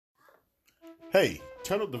Hey,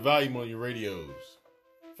 turn up the volume on your radios,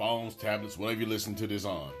 phones, tablets, whatever you listen to this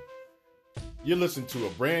on. You're listening to a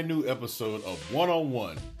brand new episode of One on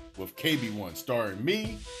One with KB1, starring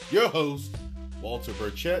me, your host, Walter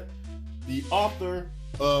Burchett, the author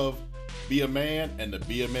of Be a Man and the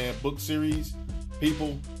Be a Man book series.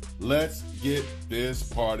 People, let's get this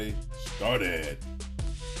party started.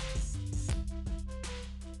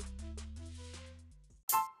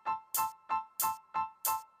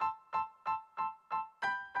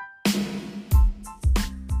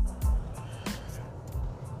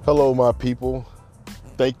 Hello, my people.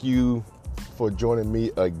 Thank you for joining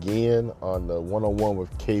me again on the One-on-One with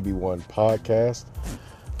KB1 podcast.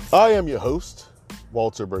 I am your host,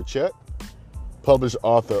 Walter Burchett, published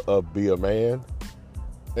author of Be a Man,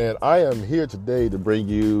 and I am here today to bring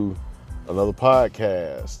you another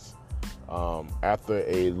podcast. After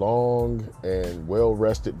a long and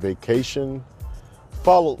well-rested vacation,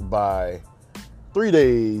 followed by 3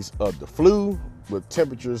 days of the flu, with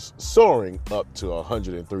temperatures soaring up to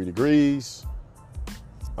 103 degrees,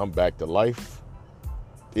 I'm back to life.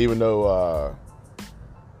 Even though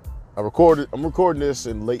I'm recording this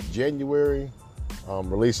in late January, I'm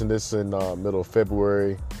releasing this in middle of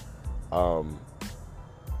February. I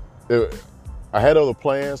had other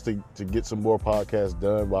plans to get some more podcasts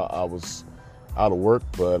done while I was out of work,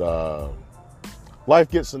 but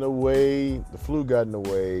life gets in the way, the flu got in the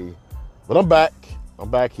way, but I'm back.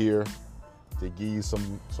 I'm back here to give you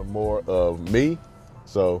some more of me.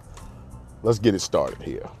 So let's get it started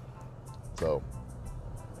here. So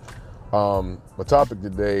my topic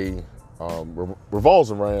today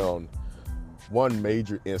revolves around one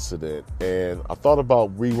major incident, and I thought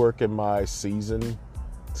about reworking my season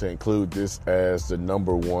to include this as the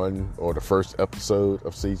number one or the first episode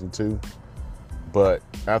of season 2. But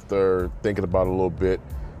after thinking about it a little bit,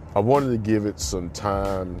 I wanted to give it some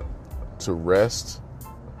time to rest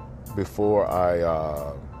before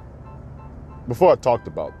I talked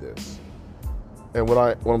about this. And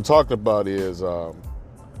what I'm talking about is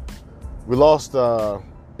we lost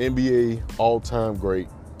NBA all-time great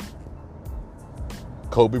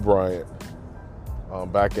Kobe Bryant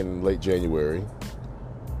back in late January,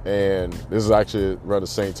 and this is actually around the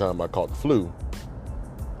same time I caught the flu.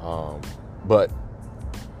 But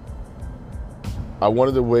I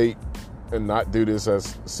wanted to wait and not do this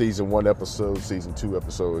as season 1 episode, season 2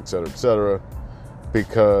 episode, et cetera,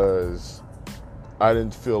 because I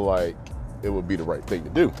didn't feel like it would be the right thing to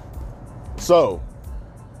do. So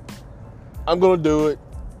I'm going to do it.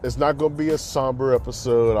 It's not going to be a somber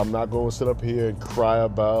episode. I'm not going to sit up here and cry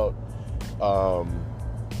about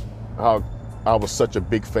how I was such a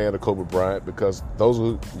big fan of Kobe Bryant, because those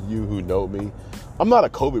of you who know me, I'm not a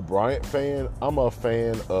Kobe Bryant fan. I'm a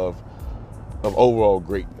fan of overall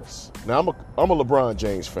greatness. Now, I'm a LeBron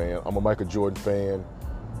James fan. I'm a Michael Jordan fan.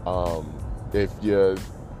 If you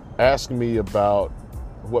ask me about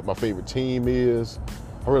what my favorite team is,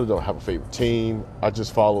 I really don't have a favorite team. I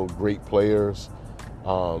just follow great players.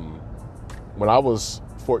 When I was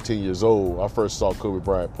 14 years old, I first saw Kobe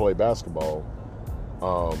Bryant play basketball.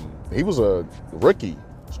 He was a rookie,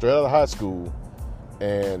 straight out of high school,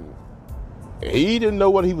 and he didn't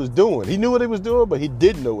know what he was doing. He knew what he was doing, but he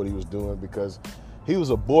didn't know what he was doing because he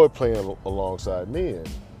was a boy playing alongside me.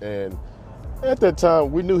 And at that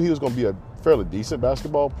time, we knew he was going to be a fairly decent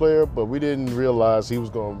basketball player, but we didn't realize he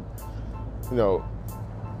was going to,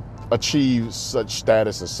 achieve such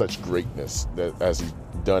status and such greatness as he's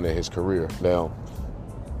done in his career. Now,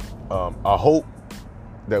 I hope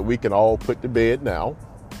that we can all put to bed now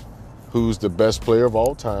who's the best player of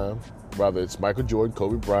all time. Whether it's Michael Jordan,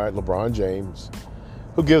 Kobe Bryant, LeBron James,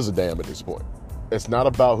 who gives a damn at this point? It's not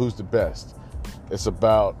about who's the best. It's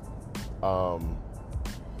about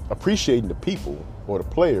appreciating the people or the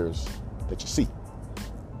players that you see.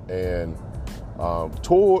 And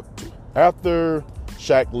after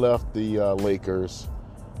Shaq left the Lakers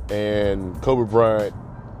and Kobe Bryant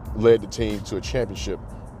led the team to a championship,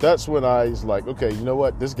 that's when I was like, okay, you know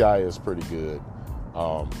what? This guy is pretty good.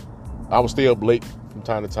 I would stay up late from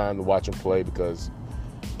time to time to watch them play, because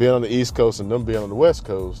being on the East Coast and them being on the West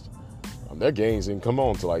Coast, their games didn't come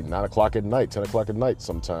on till like 9 o'clock at night, 10 o'clock at night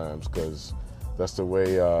sometimes, because that's the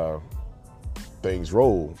way things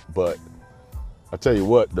roll. But I tell you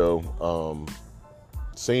what, though,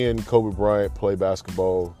 seeing Kobe Bryant play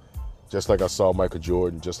basketball, just like I saw Michael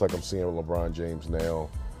Jordan, just like I'm seeing LeBron James now,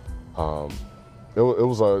 it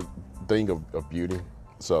was a thing of beauty.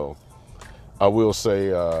 So I will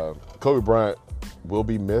say Kobe Bryant will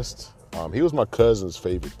be missed. He was my cousin's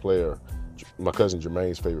favorite player, my cousin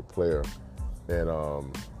Jermaine's favorite player, and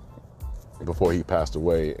before he passed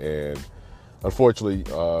away. And Unfortunately,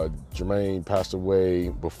 Jermaine passed away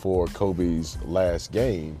before Kobe's last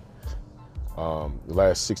game, the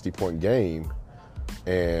last 60-point game.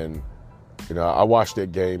 And, I watched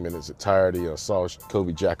that game in its entirety. I saw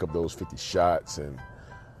Kobe jack up those 50 shots, and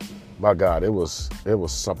my God, it was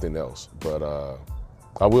something else. But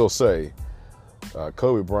I will say,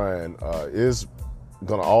 Kobe Bryant is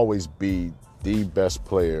going to always be the best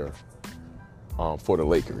player for the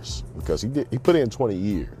Lakers, because he put in 20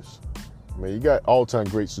 years. I mean, you got all-time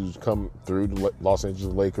greats who's come through the Los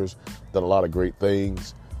Angeles Lakers, done a lot of great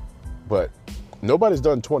things, but nobody's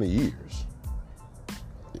done 20 years.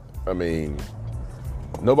 I mean,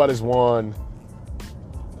 nobody's won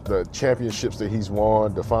the championships that he's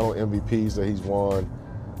won, the final MVPs that he's won,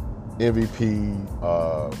 MVP,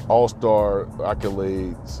 All-Star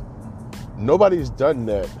accolades. Nobody's done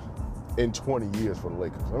that in 20 years for the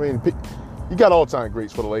Lakers. I mean, you got all-time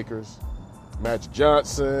greats for the Lakers. Magic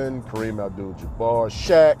Johnson, Kareem Abdul-Jabbar,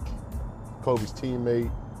 Shaq, Kobe's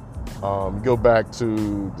teammate. You go back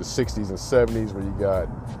to the 60s and 70s where you got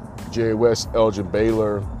Jerry West, Elgin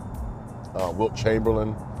Baylor, Wilt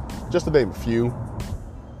Chamberlain, just to name a few.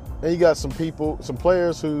 And you got some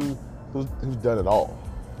players who's done it all.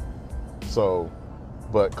 So,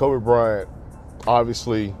 but Kobe Bryant,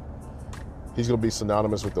 obviously, he's going to be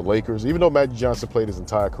synonymous with the Lakers. Even though Magic Johnson played his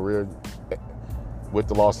entire career with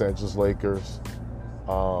the Los Angeles Lakers,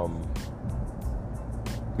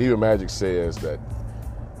 even Magic says that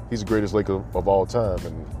he's the greatest Laker of all time.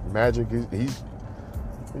 And Magic, he's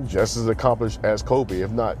just as accomplished as Kobe,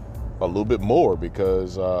 if not a little bit more,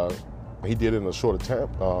 because he did it in a shorter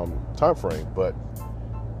time frame. But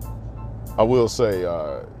I will say,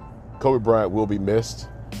 Kobe Bryant will be missed.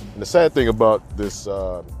 And the sad thing about this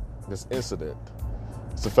incident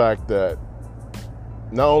is the fact that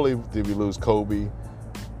not only did we lose Kobe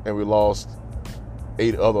and we lost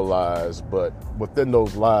 8 other lives, but within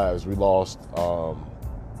those lives we lost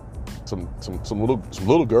some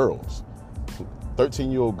little girls,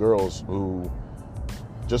 13-year-old girls who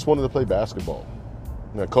just wanted to play basketball.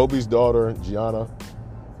 Now, Kobe's daughter, Gianna,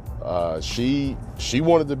 she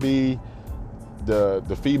wanted to be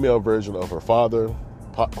the female version of her father,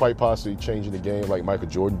 quite possibly changing the game like Michael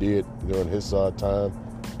Jordan did during his time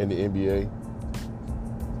in the NBA.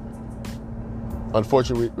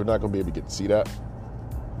 Unfortunately, we're not going to be able to get to see that.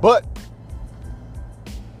 But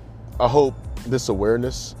I hope this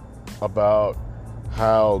awareness about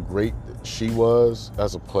how great she was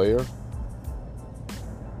as a player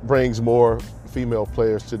brings more female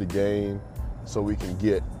players to the game, so we can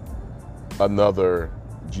get another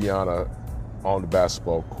Gianna on the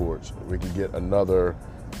basketball courts. We can get another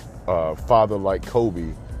father like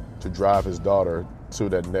Kobe to drive his daughter to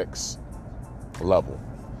that next level.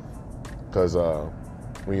 Because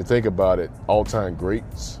when you think about it, all-time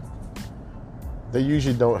greats, they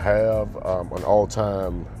usually don't have an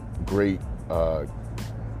all-time great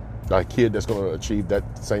a kid that's going to achieve that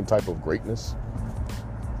same type of greatness.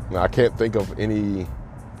 Now, I can't think of any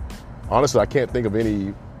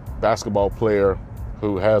basketball player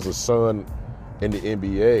who has a son in the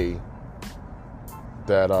NBA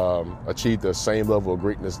that achieved the same level of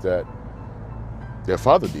greatness that their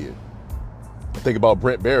father did. I think about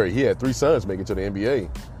Brent Barry. He had 3 sons make it to the NBA.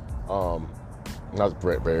 Not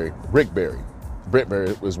Brent Barry, Rick Barry. Brent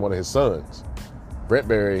Barry was one of his sons. Brent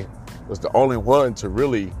Barry was the only one to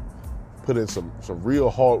really put in some real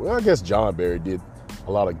hard. Well, I guess John Barry did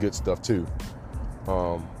a lot of good stuff too.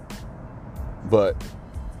 But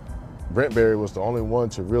Brent Barry was the only one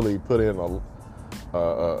to really put in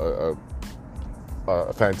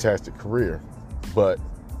a fantastic career. But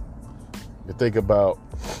you think about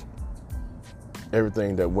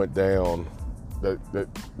everything that went down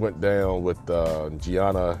with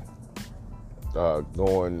Gianna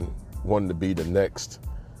wanting to be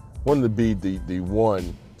the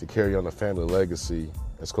one to carry on the family legacy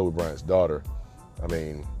as Kobe Bryant's daughter. I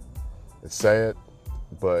mean, it's sad,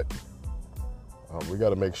 but we got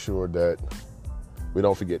to make sure that we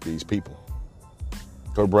don't forget these people.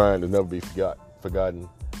 Kobe Bryant will never be forgotten,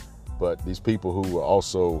 but these people who were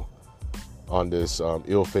also on this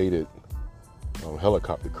ill-fated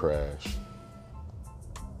helicopter crash,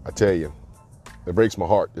 I tell you, it breaks my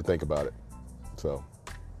heart to think about it. So,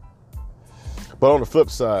 but on the flip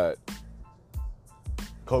side,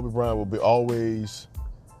 Kobe Bryant will always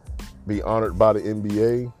be honored by the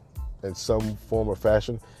NBA in some form or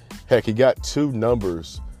fashion. Heck, he got 2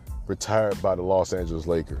 numbers retired by the Los Angeles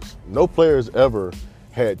Lakers. No player's ever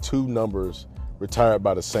had 2 numbers retired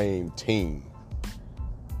by the same team.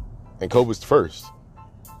 And Kobe's the first.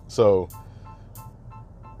 So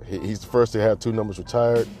he's the first to have 2 numbers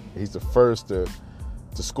retired. He's the first to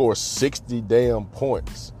to score 60 damn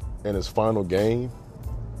points in his final game.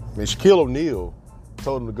 I mean, Shaquille O'Neal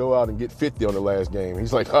told him to go out and get 50 on the last game.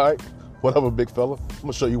 He's like, all right, whatever, big fella. I'm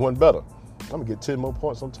going to show you one better. I'm going to get 10 more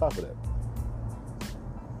points on top of that.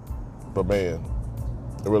 But, man,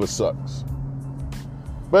 it really sucks.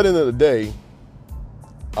 But at the end of the day,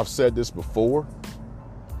 I've said this before.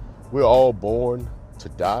 We're all born to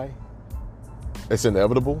die. It's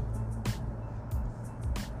inevitable.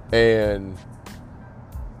 And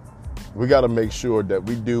we got to make sure that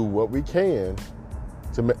we do what we can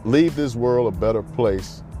to leave this world a better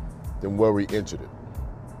place than where we entered it.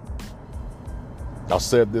 I've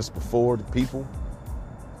said this before to people.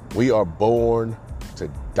 We are born to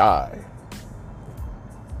die.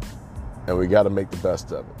 And we got to make the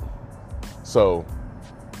best of it. So,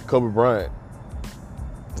 Kobe Bryant,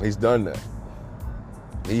 he's done that.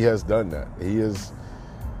 He has done that. He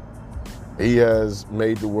has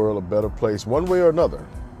made the world a better place one way or another.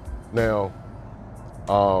 Now,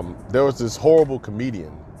 there was this horrible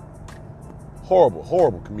comedian.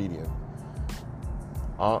 Horrible comedian.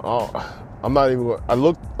 I'm not even. I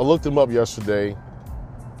looked him up yesterday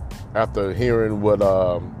after hearing what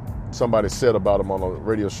somebody said about him on a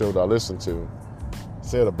radio show that I listened to.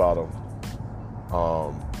 Said about him,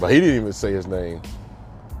 but he didn't even say his name.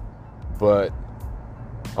 But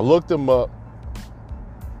I looked him up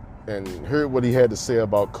and heard what he had to say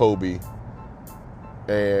about Kobe.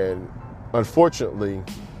 And unfortunately,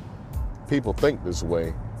 people think this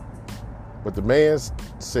way. But the man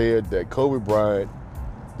said that Kobe Bryant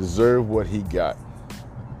deserved what he got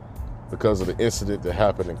because of the incident that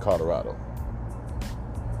happened in Colorado.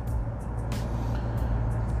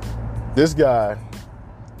 This guy,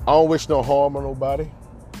 I don't wish no harm on nobody,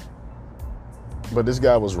 but this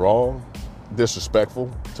guy was wrong,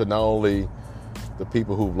 disrespectful to not only the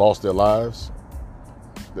people who've lost their lives,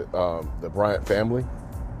 the Bryant family,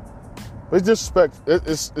 but it's disrespectful.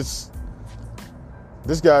 It's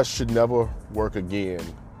this guy should never work again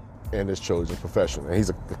in his chosen profession. And he's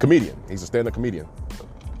a comedian. He's a stand-up comedian.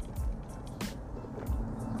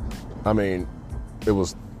 I mean, it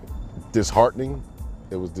was disheartening.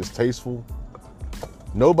 It was distasteful.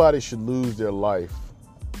 Nobody should lose their life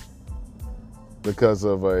because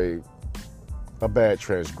of a bad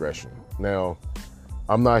transgression. Now,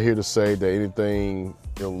 I'm not here to say that anything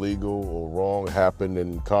illegal or wrong happened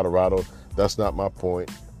in Colorado. That's not my point.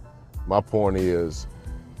 My point is,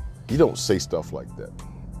 you don't say stuff like that.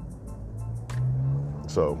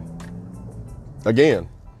 So, again,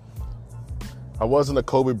 I wasn't a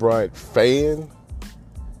Kobe Bryant fan.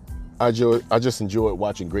 I just enjoyed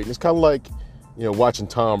watching greatness. Kind of like, watching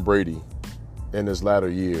Tom Brady in his latter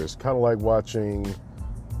years. Kind of like watching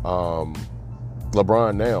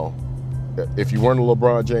LeBron now. If you weren't a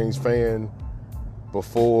LeBron James fan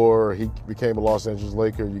before he became a Los Angeles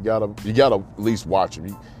Laker, you gotta at least watch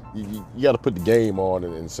him. You got to put the game on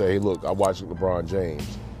and say, hey, look, I watched LeBron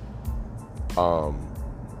James.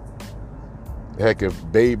 Heck,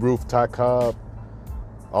 if Babe Ruth, Ty Cobb,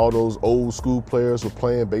 all those old school players were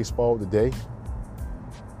playing baseball today,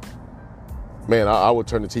 man, I would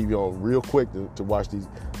turn the TV on real quick to watch these.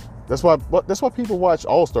 That's why people watch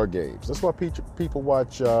All-Star games. That's why people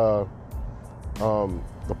watch the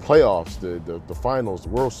playoffs, the finals, the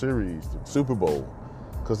World Series, the Super Bowl,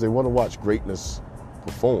 because they want to watch greatness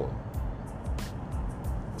perform.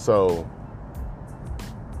 So,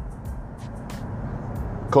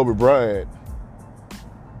 Kobe Bryant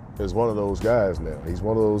is one of those guys now. He's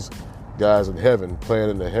one of those guys in heaven playing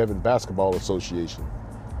in the Heaven Basketball Association.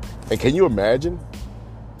 And can you imagine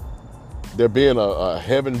there being a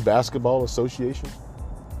Heaven Basketball Association?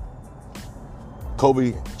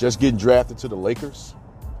 Kobe just getting drafted to the Lakers.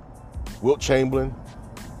 Wilt Chamberlain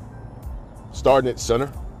starting at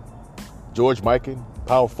center. George Mikan,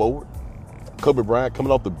 power forward. Kobe Bryant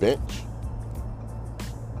coming off the bench.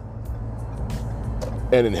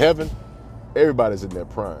 And in heaven, everybody's in their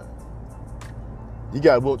prime. You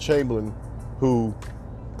got Wilt Chamberlain, who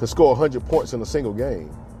could score 100 points in a single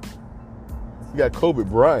game. You got Kobe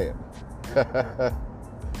Bryant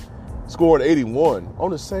scoring 81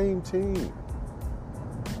 on the same team.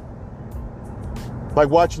 Like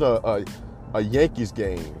watching a Yankees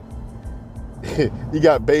game. You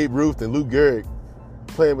got Babe Ruth and Lou Gehrig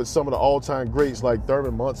playing with some of the all-time greats like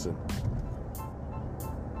Thurman Munson.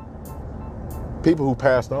 People who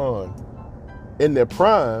passed on in their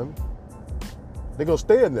prime, they're going to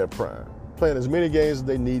stay in their prime, playing as many games as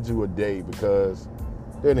they need to a day because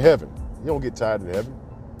they're in heaven. You don't get tired in heaven.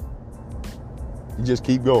 You just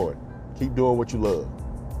keep going. Keep doing what you love.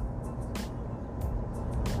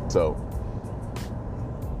 So,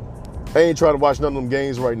 I ain't trying to watch none of them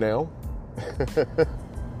games right now.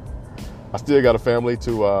 I still got a family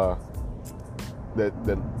to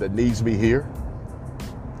that needs me here.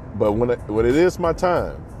 But when it is my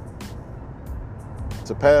time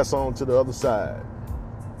to pass on to the other side,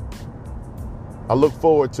 I look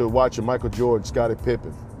forward to watching Michael Jordan, Scottie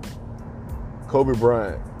Pippen, Kobe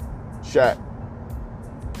Bryant, Shaq.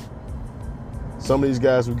 Some of these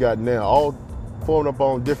guys we got now, all formed up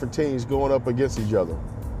on different teams going up against each other.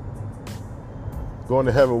 Going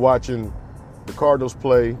to heaven watching the Cardinals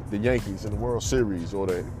play the Yankees in the World Series or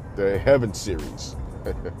the Heaven Series.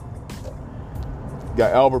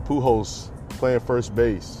 Got Albert Pujols playing first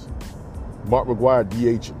base. Mark McGwire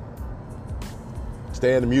DHing.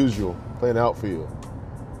 Stan Musial playing outfield.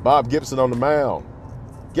 Bob Gibson on the mound.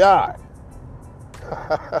 God.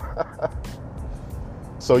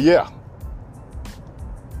 So yeah.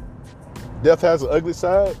 Death has an ugly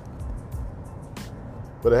side,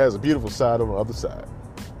 but it has a beautiful side on the other side.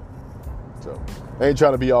 So I ain't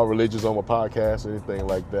trying to be all religious on my podcast or anything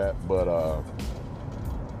like that, but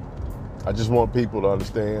I just want people to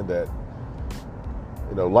understand that,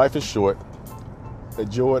 you know, life is short.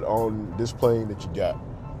 Enjoy it on this plane that you got.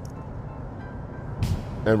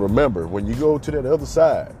 And remember, when you go to that other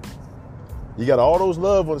side, you got all those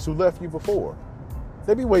loved ones who left you before.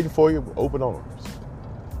 They be waiting for you with open arms.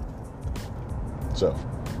 So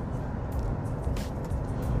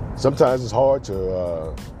sometimes it's hard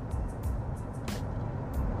to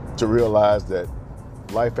realize that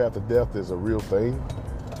life after death is a real thing.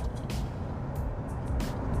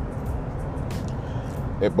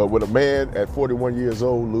 But when a man at 41 years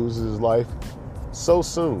old loses his life so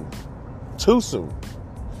soon, too soon,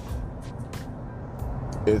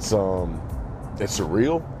 it's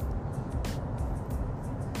surreal.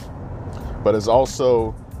 But it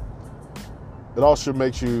also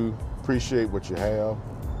makes you appreciate what you have.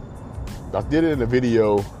 I did it in a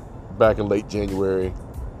video back in late January,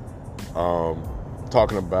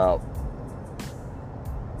 talking about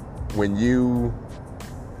when you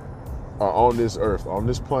are on this earth, on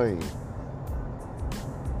this plane,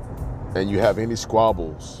 and you have any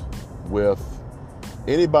squabbles with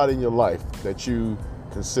anybody in your life that you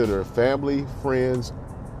consider family, friends,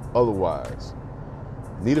 otherwise,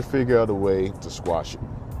 need to figure out a way to squash it.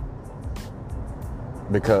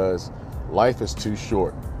 Because life is too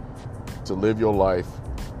short to live your life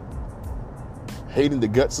hating the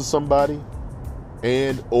guts of somebody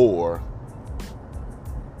and or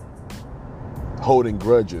holding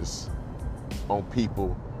grudges on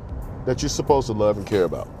people that you're supposed to love and care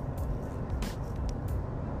about.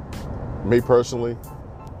 Me personally,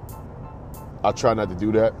 I try not to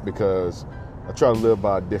do that because I try to live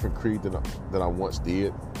by a different creed than I once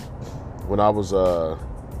did. When I was a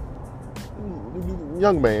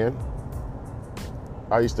young man,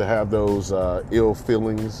 I used to have those ill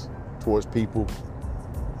feelings towards people,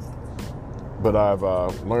 but I've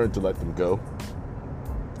learned to let them go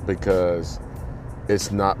because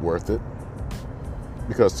it's not worth it.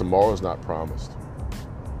 Because tomorrow is not promised.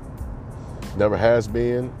 Never has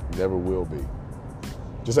been, never will be.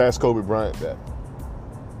 Just ask Kobe Bryant that.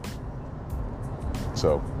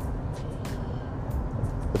 So,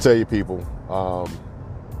 I tell you people,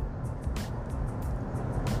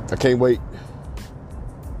 I can't wait.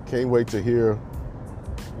 Can't wait to hear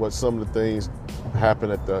what some of the things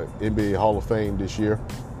happen at the NBA Hall of Fame this year.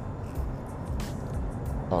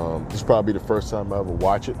 This is probably the first time I ever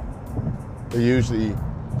watch it. They usually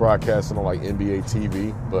broadcast it on like NBA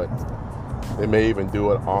TV, but they may even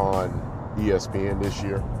do it on ESPN this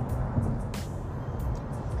year.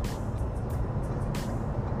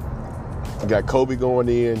 You got Kobe going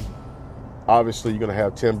in. Obviously, you're going to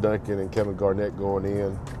have Tim Duncan and Kevin Garnett going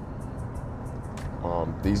in.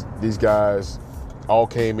 These guys all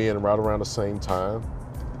came in right around the same time,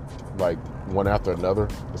 like one after another,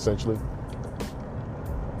 essentially.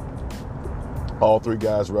 All three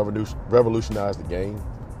guys revolutionized the game,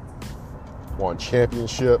 won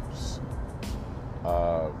championships,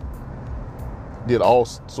 did all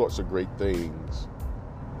sorts of great things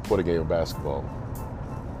for the game of basketball.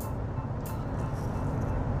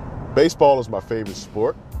 Baseball is my favorite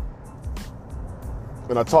sport.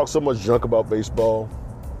 And I talk so much junk about baseball,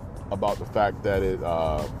 about the fact that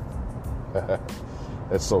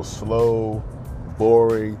it's so slow,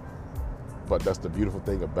 boring, but that's the beautiful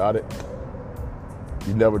thing about it.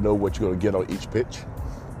 You never know what you're going to get on each pitch.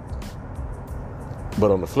 But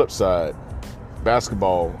on the flip side,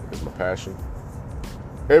 basketball is my passion.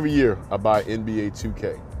 Every year I buy NBA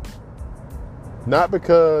 2K. Not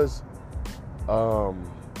because I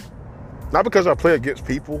play against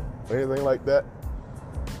people or anything like that.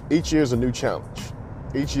 Each year is a new challenge.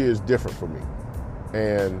 Each year is different for me.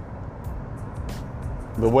 And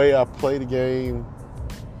the way I play the game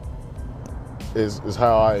is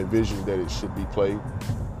how I envision that it should be played.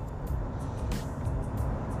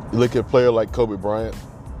 You look at a player like Kobe Bryant,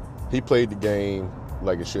 he played the game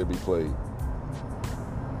like it should be played.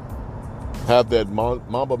 Have that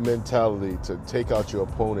Mamba mentality to take out your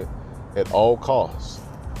opponent at all costs.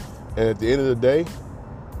 And at the end of the day,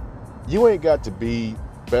 you ain't got to be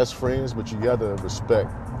best friends, but you got to respect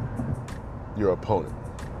your opponent.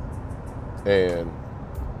 And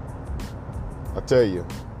I tell you,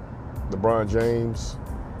 LeBron James,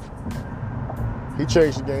 he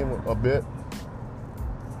changed the game a bit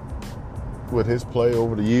with his play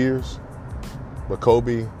over the years. But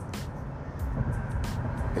Kobe,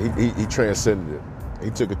 he transcended it. He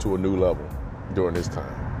took it to a new level during his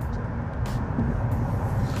time.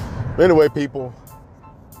 But anyway, people,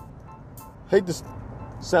 hate to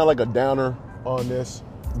sound like a downer on this,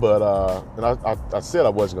 but and I said I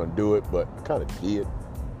wasn't going to do it, but I kind of did.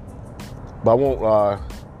 But I want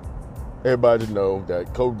everybody to know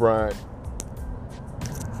that Kobe Bryant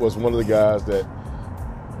was one of the guys that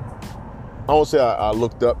I won't say I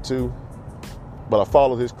looked up to, but I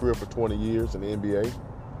followed his career for 20 years in the NBA.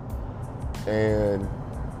 And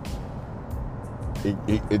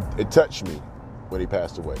it touched me when he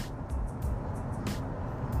passed away.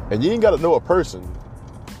 And you ain't got to know a person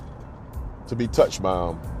to be touched by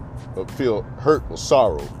him or feel hurt or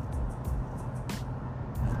sorrow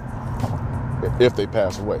if they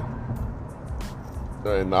pass away.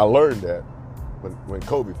 And I learned that when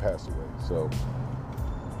Kobe passed away. So,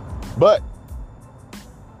 but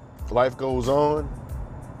life goes on.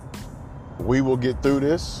 We will get through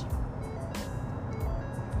this.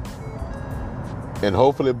 And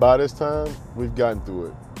hopefully by this time, we've gotten through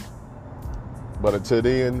it. But until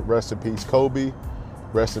then, rest in peace, Kobe.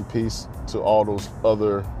 Rest in peace to all those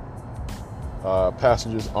other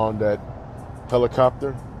passengers on that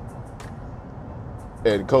helicopter.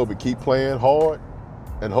 And Kobe, keep playing hard.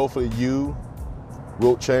 And hopefully you,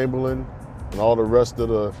 Wilt Chamberlain, and all the rest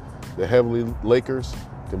of the heavenly Lakers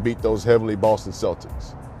can beat those heavenly Boston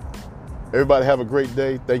Celtics. Everybody have a great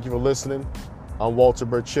day. Thank you for listening. I'm Walter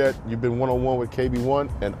Burchett. You've been one-on-one with KB1,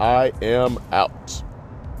 and I am out.